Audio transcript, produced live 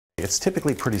It's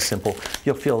typically pretty simple.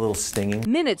 You'll feel a little stinging.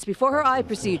 Minutes before her eye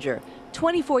procedure,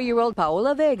 24-year-old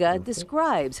Paola Vega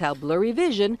describes how blurry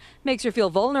vision makes her feel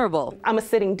vulnerable. I'm a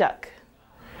sitting duck.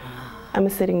 I'm a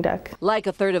sitting duck. Like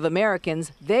a third of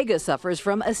Americans, Vega suffers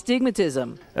from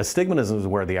astigmatism. Astigmatism is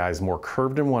where the eye is more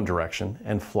curved in one direction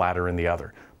and flatter in the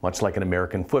other, much like an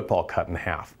American football cut in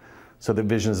half. So the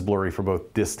vision is blurry for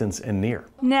both distance and near.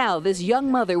 Now, this young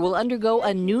mother will undergo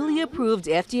a newly approved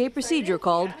FDA procedure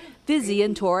called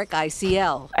Visian toric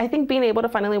ICL. I think being able to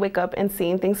finally wake up and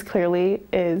seeing things clearly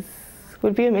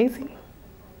would be amazing.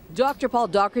 Dr. Paul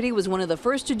Doherty was one of the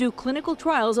first to do clinical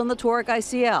trials on the toric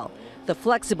ICL. The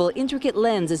flexible, intricate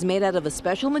lens is made out of a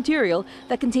special material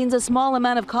that contains a small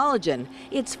amount of collagen.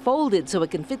 It's folded so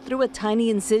it can fit through a tiny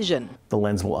incision. The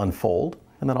lens will unfold,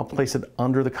 and then I'll place it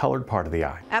under the colored part of the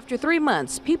eye. After 3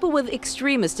 months, people with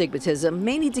extreme astigmatism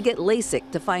may need to get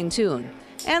LASIK to fine-tune.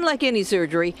 And like any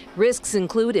surgery, risks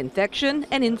include infection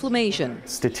and inflammation.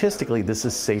 Statistically, this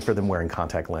is safer than wearing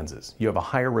contact lenses. You have a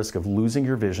higher risk of losing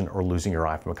your vision or losing your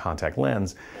eye from a contact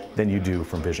lens than you do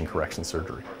from vision correction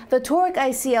surgery. The toric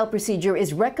ICL procedure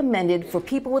is recommended for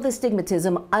people with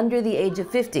astigmatism under the age of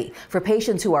 50. For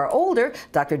patients who are older,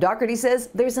 Dr. Doherty says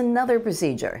there's another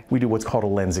procedure. We do what's called a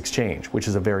lens exchange, which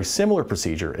is a very similar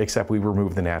procedure, except we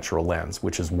remove the natural lens,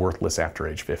 which is worthless after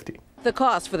age 50. The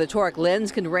cost for the toric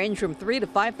lens can range from $3,000 to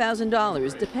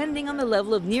 $5,000, depending on the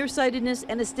level of nearsightedness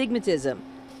and astigmatism.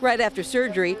 Right after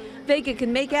surgery, Vega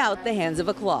can make out the hands of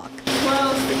a clock.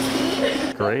 12,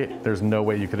 16. Great. There's no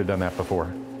way you could have done that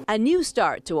before. A new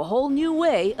start to a whole new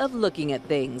way of looking at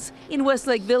things. In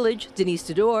Westlake Village, Denise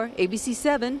Tudor,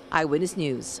 ABC7 Eyewitness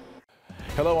News.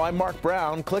 Hello, I'm Mark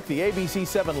Brown. Click the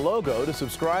ABC7 logo to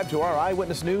subscribe to our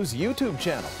Eyewitness News YouTube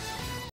channel.